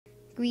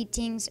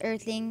Greetings,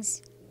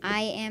 Earthlings.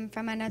 I am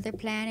from another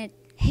planet.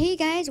 Hey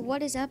guys,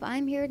 what is up?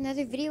 I'm here with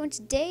another video, and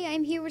today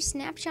I'm here with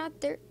Snapshot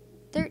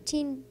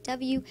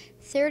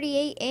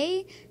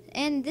 13W38A,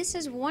 and this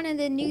is one of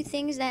the new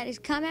things that has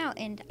come out,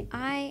 and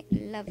I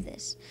love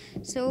this.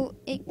 So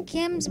it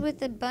comes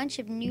with a bunch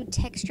of new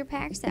texture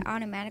packs that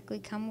automatically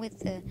come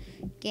with the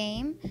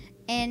game,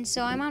 and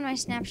so I'm on my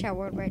Snapshot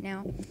world right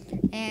now,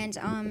 and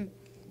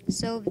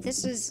so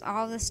this is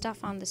all the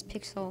stuff on this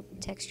pixel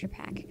texture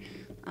pack.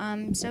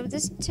 So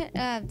this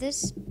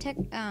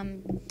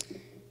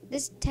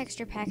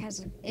texture pack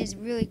is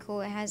really cool.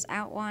 It has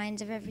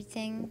outlines of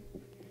everything,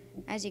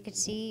 as you can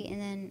see,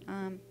 and then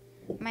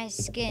my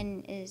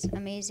skin is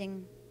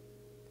amazing.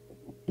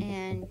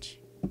 And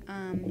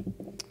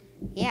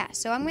yeah,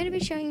 so I'm going to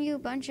be showing you a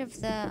bunch of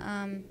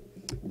the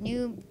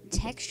new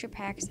texture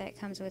packs that it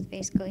comes with,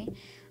 basically.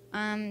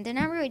 They're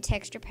not really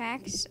texture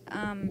packs,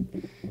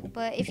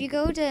 but if you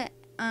go to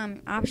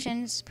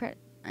options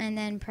and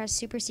then press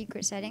super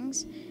secret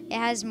settings, it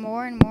has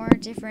more and more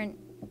different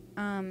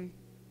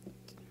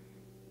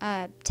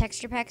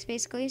texture packs,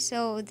 basically.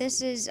 So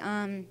this is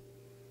I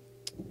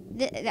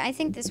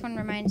think this one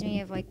reminds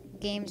me of like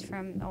games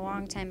from a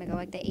long time ago,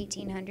 like the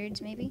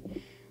 1800s maybe.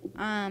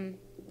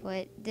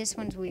 But this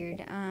one's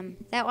weird.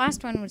 That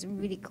last one was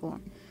really cool.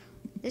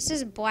 This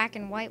is a black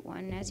and white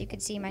one. As you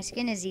can see, my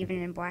skin is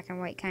even in black and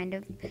white, kind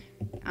of.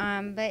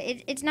 But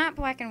it's not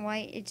black and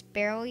white. It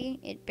barely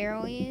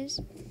is.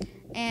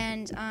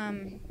 And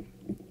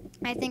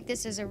I think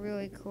this is a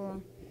really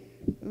cool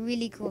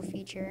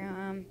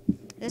feature.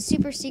 The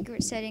super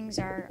secret settings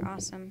are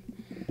awesome.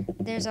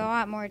 There's a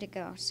lot more to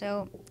go.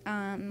 So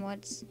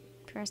let's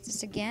press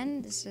this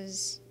again. This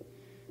is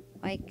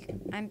like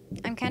I'm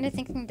kind of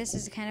thinking this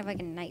is kind of like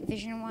a night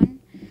vision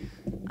one.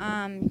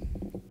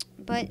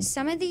 But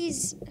some of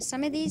these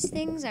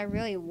things are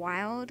really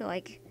wild.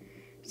 Like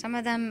some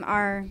of them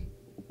are.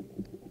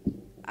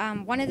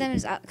 One of them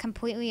is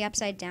completely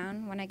upside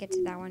down. When I get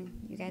to that one,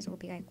 you guys will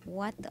be like,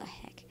 "What the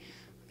heck?"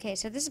 Okay,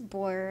 so this is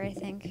blur. I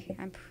think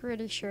I'm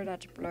pretty sure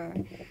that's blur.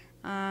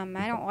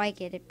 I don't like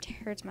it. It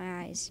hurts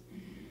my eyes.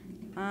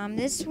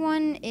 This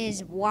one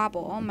is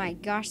wobble. Oh my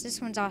gosh,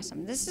 this one's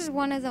awesome. This is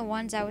one of the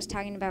ones I was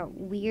talking about.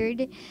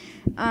 Weird.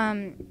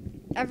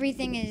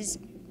 Everything is.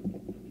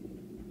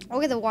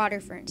 Look at the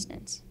water, for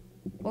instance.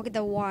 Look at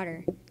the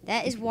water.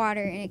 That is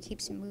water, and it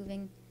keeps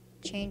moving,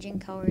 changing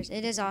colors.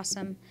 It is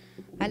awesome.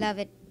 I love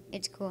it.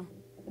 It's cool.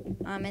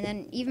 And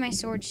then even my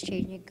sword's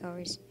changing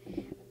colors.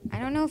 I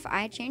don't know if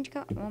I change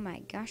color. Oh my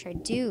gosh, I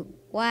do.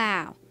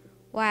 Wow.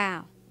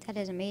 Wow. That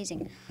is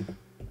amazing.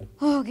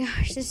 Oh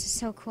gosh, this is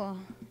so cool.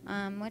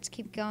 Let's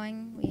keep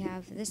going. We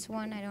have this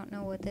one. I don't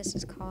know what this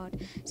is called.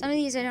 Some of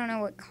these I don't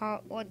know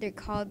what they're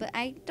called, but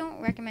I don't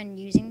recommend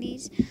using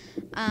these.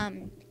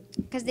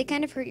 Because they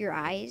kind of hurt your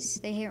eyes.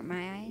 They hurt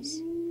my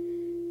eyes.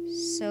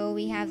 So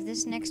we have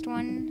this next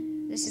one.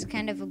 This is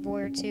kind of a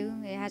blur too.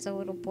 It has a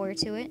little blur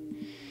to it.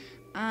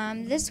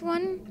 This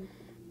one,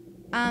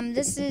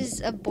 this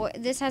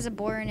has a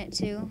blur in it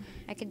too.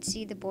 I can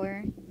see the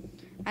blur.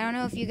 I don't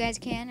know if you guys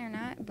can or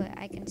not, but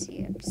I can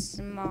see a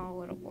small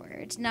little blur.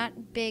 It's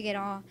not big at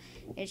all.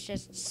 It's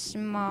just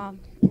small,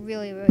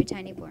 really, really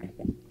tiny blur.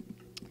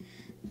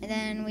 And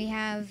then we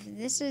have,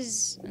 this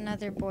is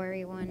another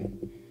blurry one.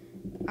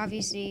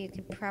 Obviously, you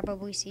could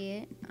probably see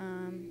it.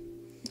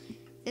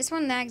 This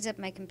one lags up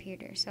my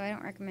computer, so I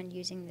don't recommend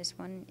using this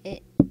one.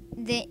 They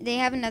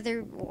have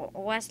another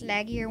less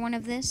laggier one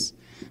of this,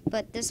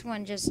 but this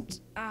one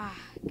just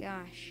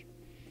gosh,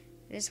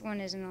 this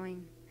one is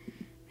annoying.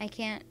 I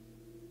can't.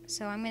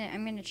 So I'm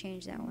gonna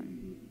change that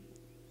one.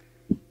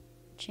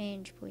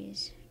 Change,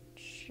 please.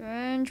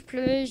 Change,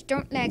 please.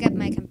 Don't lag up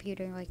my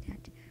computer like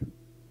that.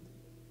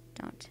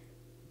 Don't.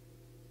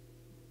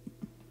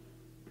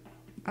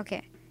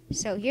 Okay.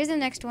 So here's the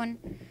next one.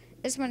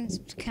 This one's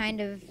kind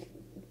of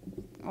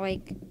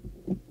like,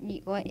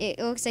 it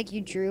looks like you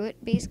drew it,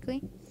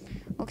 basically.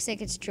 Looks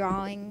like it's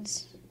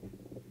drawings.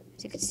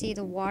 As you can see,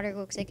 the water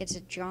looks like it's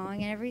a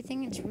drawing and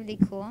everything. It's really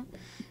cool.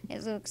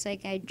 It looks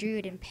like I drew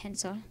it in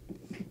pencil.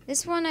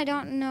 This one, I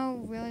don't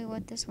know really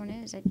what this one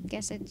is. I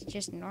guess it's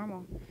just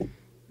normal.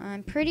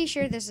 I'm pretty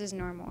sure this is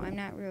normal. I'm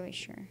not really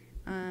sure.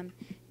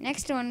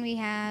 Next one we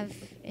have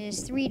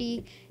is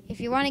 3D. If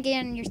you want to get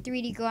on your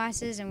 3D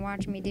glasses and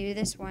watch me do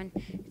this one,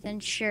 then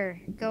sure,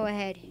 go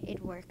ahead.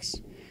 It works.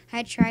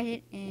 I tried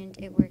it, and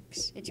it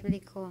works. It's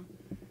really cool.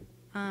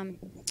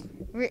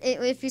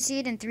 If you see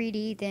it in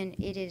 3D, then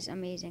it is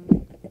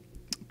amazing.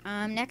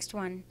 Next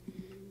one.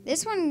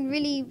 This one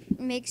really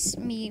makes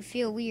me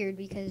feel weird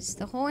because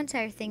the whole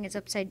entire thing is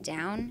upside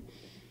down,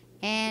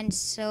 and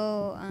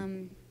so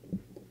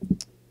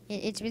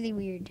it's really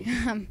weird.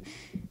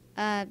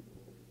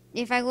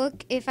 If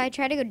I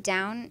try to go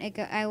down,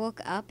 I look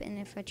up, and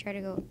if I try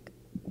to go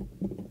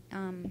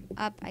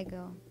up, I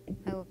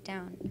look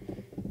down,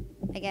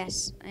 I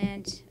guess,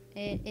 and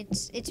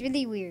it's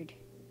really weird.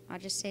 I'll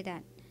just say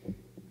that.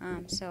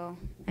 So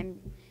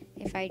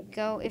if I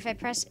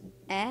press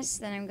S,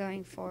 then I'm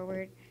going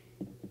forward.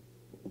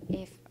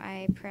 If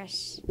I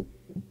press,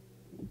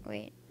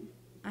 wait,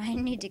 I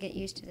need to get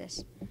used to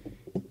this.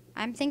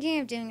 I'm thinking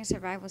of doing a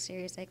survival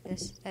series like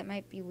this. That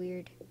might be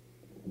weird,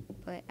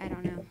 but I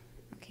don't know.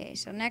 Okay,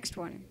 so next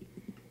one.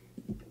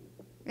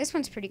 This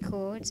one's pretty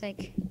cool. It's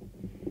like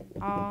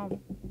all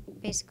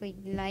basically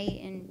light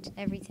and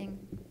everything.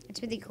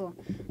 It's really cool.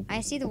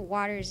 I see the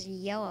water's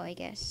yellow, I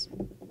guess.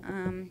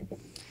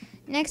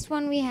 Next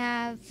one we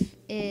have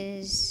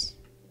is...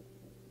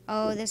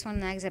 Oh, this one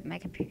lags up my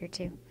computer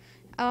too.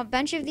 A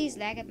bunch of these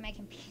lag up my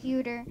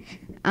computer.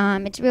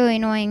 It's really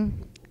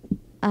annoying.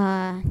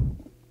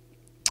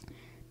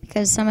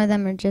 Because some of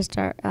them are just...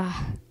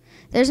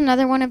 There's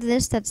another one of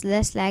this that's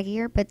less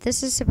laggier, but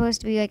this is supposed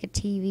to be like a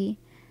TV.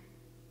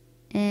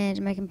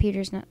 And my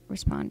computer's not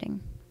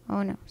responding.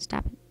 Oh no,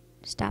 stop it.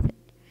 Stop it.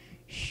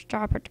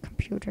 Stop it,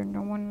 computer.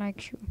 No one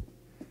likes you.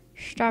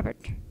 Stop it.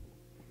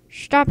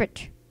 Stop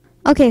it.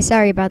 Okay,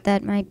 sorry about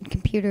that. My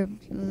computer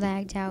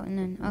lagged out and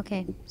then...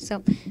 Okay,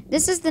 so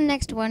this is the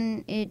next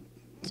one.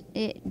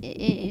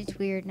 It's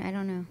weird. I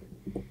don't know.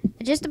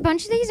 Just a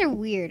bunch of these are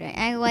weird.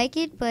 I like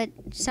it, but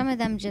some of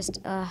them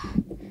just...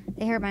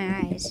 they hurt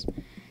my eyes.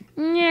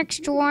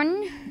 Next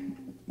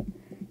one.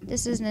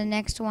 This is the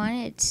next one.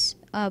 It's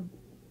a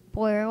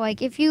boiler.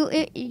 Like, if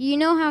you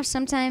know how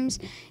sometimes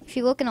if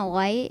you look in a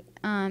light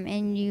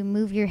and you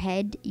move your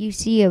head, you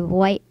see a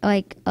white,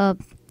 like a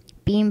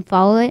beam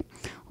follow it.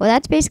 Well,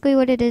 that's basically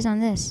what it is on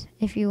this.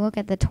 If you look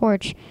at the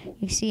torch,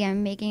 you see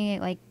I'm making it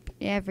like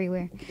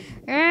everywhere.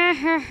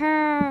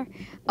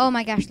 Oh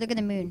my gosh, look at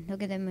the moon.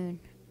 Look at the moon.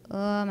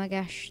 Oh my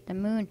gosh, the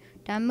moon.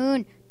 The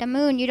moon. The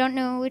moon. You don't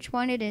know which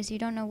one it is. You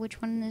don't know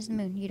which one is the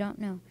moon. You don't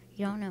know.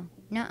 You don't know.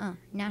 Nuh-uh.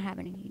 Not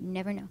happening. You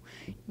never know.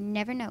 You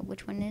never know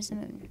which one is the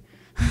moon.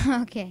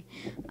 Okay.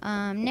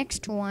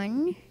 Next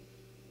one.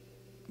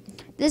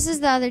 This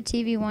is the other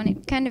TV one.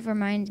 It kind of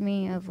reminds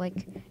me of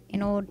like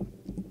an old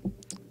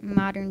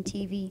modern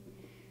TV.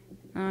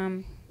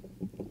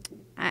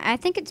 I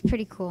think it's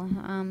pretty cool.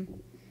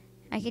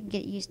 I could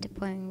get used to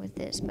playing with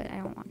this, but I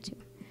don't want to.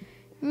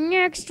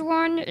 Next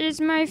one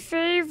is my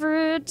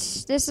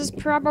favorite. This is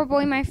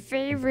probably my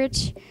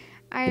favorite.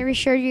 I already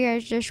showed you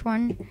guys this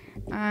one.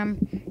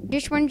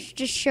 This one's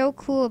just so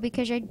cool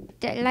because I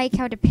like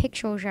how the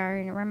pixels are,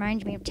 and it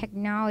reminds me of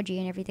technology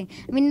and everything.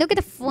 I mean, look at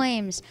the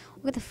flames.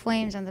 Look at the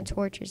flames on the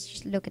torches.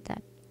 Just look at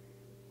that.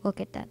 Look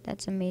at that.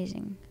 That's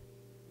amazing.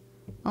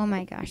 Oh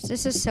my gosh,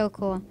 this is so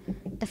cool.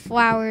 The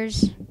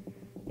flowers,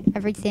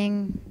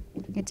 everything.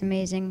 It's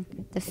amazing.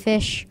 The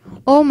fish.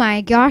 Oh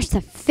my gosh,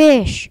 the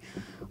fish.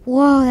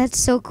 Whoa, that's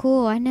so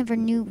cool. I never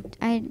knew.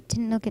 I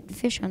didn't look at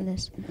fish on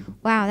this.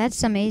 Wow,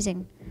 that's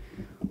amazing.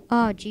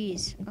 Oh,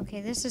 geez.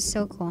 Okay, this is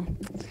so cool.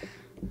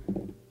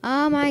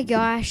 Oh my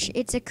gosh,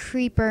 it's a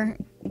creeper.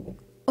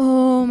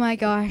 Oh my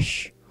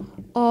gosh.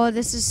 Oh,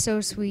 this is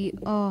so sweet.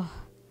 Oh.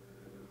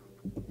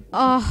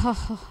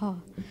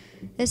 Oh,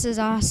 this is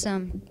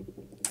awesome.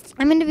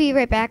 I'm going to be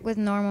right back with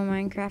normal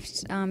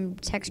Minecraft's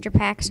texture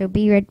pack, so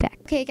be right back.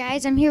 Okay,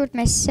 guys, I'm here with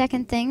my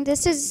second thing.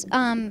 This is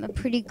a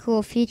pretty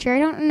cool feature. I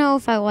don't know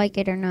if I like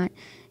it or not.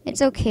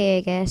 It's okay,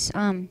 I guess.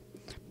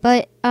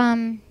 But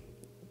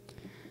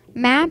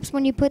maps,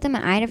 when you put them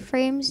in item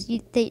frames,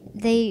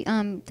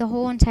 the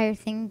whole entire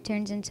thing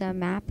turns into a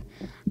map.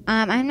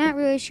 I'm not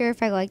really sure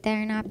if I like that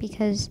or not,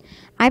 because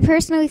I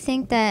personally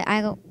think that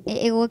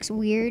it looks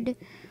weird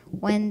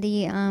when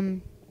the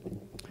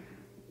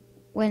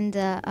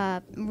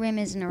rim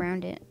isn't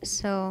around it.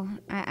 So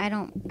I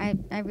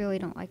really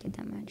don't like it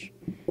that much.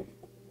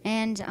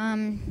 And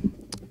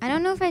I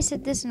don't know if I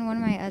said this in one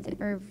of my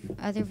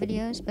other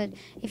videos, but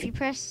if you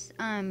press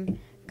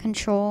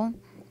control,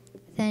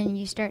 then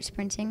you start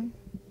sprinting.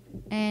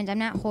 And I'm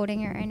not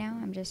holding it right now.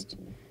 I'm just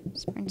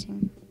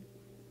sprinting.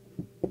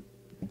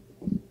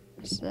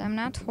 So I'm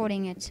not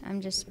holding it.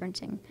 I'm just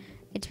sprinting.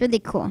 It's really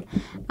cool.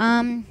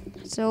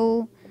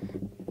 So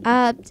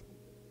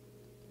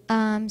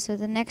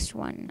the next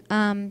one.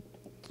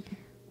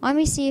 Let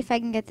me see if I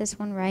can get this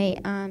one right.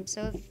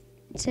 So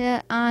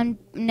on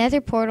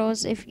nether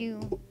portals, if you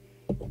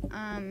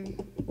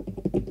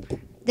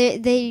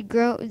they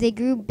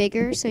grew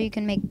bigger, so you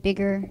can make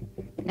bigger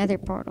nether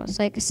portals.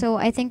 Like, so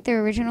I think the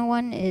original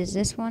one is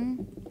this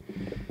one.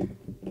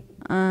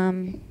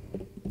 I'm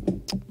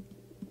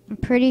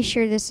pretty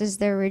sure this is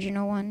the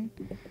original one.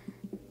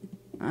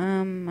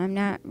 I'm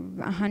not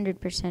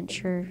 100%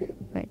 sure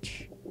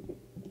which.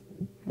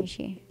 Let me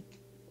see.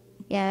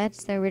 Yeah,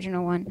 that's the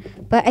original one.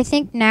 But I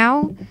think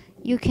now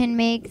you can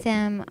make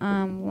them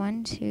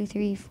 1, 2,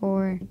 3,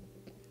 4,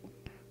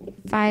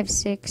 5,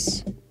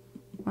 6.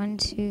 1,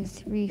 2,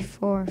 3,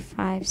 4,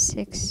 5,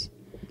 6.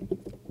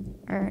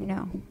 Or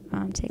no,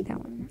 take that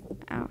one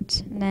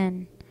out. And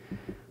then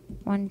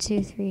 1,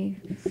 2, 3,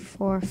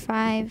 4,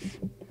 5.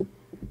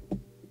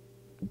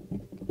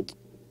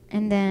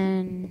 And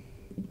then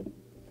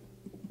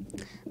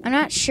I'm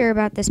not sure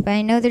about this, but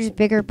I know there's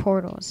bigger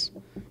portals.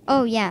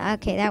 Oh yeah,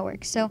 okay, that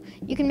works. So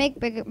you can make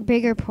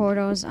bigger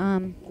portals.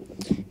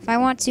 If I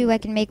want to, I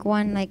can make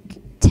one like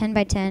 10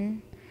 by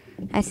 10.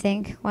 I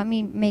think. Let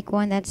me make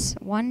one that's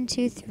 1,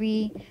 2,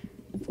 3,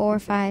 4,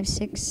 5,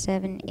 6,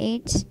 7,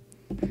 8.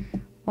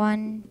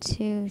 1,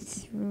 2,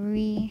 3.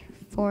 3,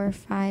 4,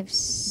 5,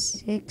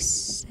 6,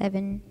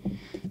 7.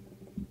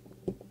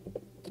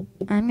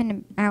 I'm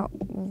gonna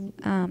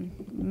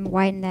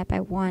widen that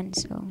by 1.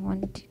 So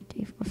 1, 2,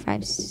 3, 4,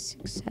 5,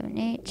 6, 7,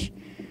 8.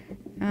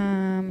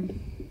 And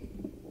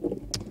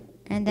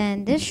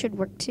then this should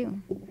work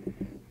too.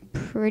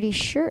 Pretty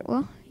sure.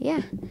 Well,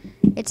 yeah,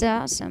 it's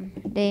awesome.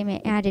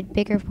 They added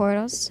bigger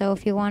portals, so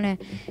if you want to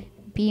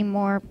be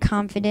more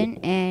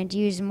confident and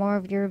use more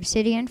of your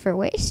obsidian for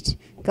waste,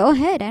 go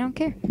ahead. I don't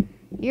care.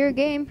 Your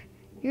game.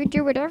 You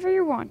do whatever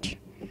you want.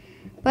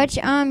 But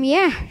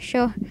yeah.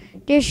 So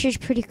this is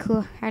pretty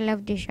cool. I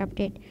love this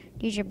update.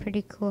 These are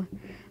pretty cool.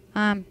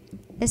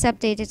 This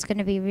update is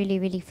gonna be really,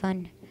 really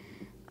fun.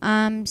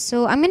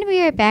 So I'm gonna be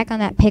right back on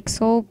that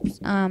pixel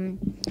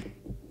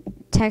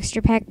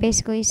texture pack,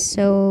 basically.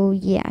 So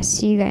yeah,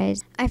 see you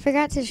guys. I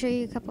forgot to show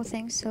you a couple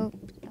things, so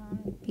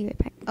be right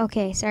back.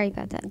 Okay, sorry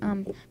about that.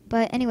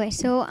 But anyway,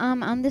 so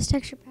on this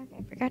texture pack,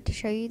 I forgot to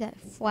show you that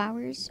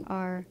flowers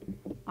are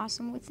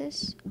awesome with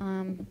this.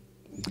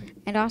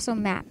 And also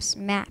maps.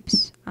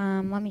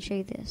 Let me show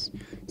you this.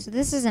 So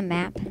this is a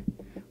map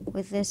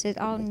with this. It's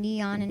all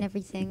neon and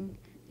everything.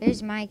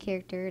 There's my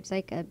character. It's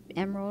like a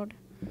emerald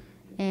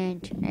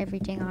and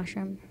everything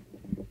awesome.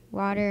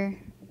 Water.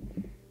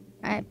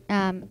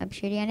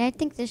 Obsidian. I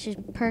think this is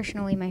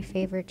personally my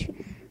favorite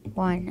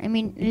one. I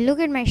mean, look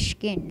at my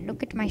skin.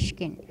 Look at my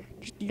skin.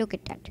 Just look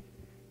at that.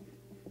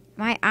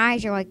 My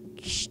eyes are like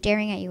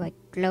staring at you, like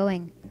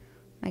glowing.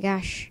 My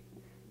gosh.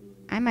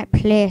 I might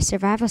play a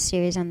survival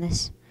series on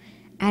this.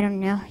 I don't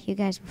know. You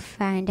guys will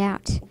find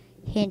out.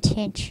 Hint,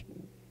 hint.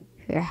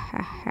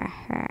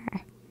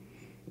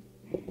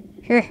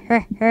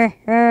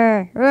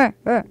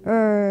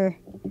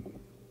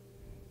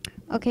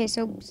 Okay,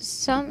 so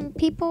some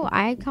people,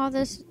 I call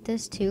this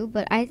too,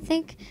 but I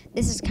think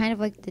this is kind of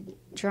like the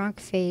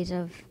drunk phase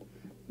of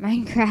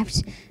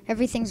Minecraft.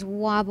 Everything's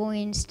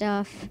wobbly and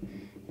stuff.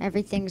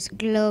 Everything's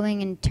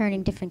glowing and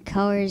turning different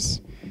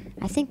colors.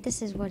 I think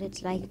this is what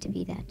it's like to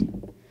be that.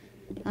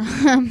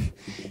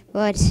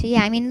 But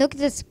yeah, I mean, look at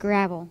this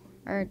gravel,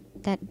 or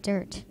that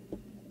dirt.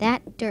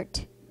 That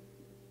dirt.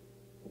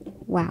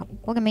 Wow,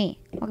 look at me.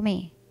 Look at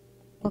me.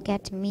 Look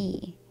at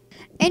me.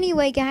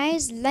 Anyway,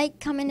 guys, like,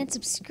 comment, and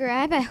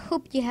subscribe. I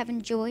hope you have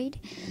enjoyed.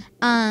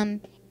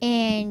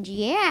 And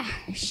yeah,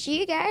 see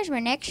you guys in my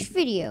next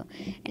video.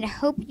 And I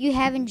hope you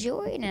have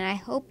enjoyed, and I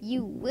hope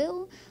you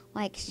will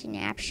like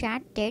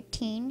Snapshot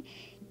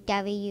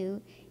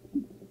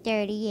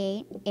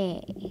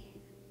 13W38A.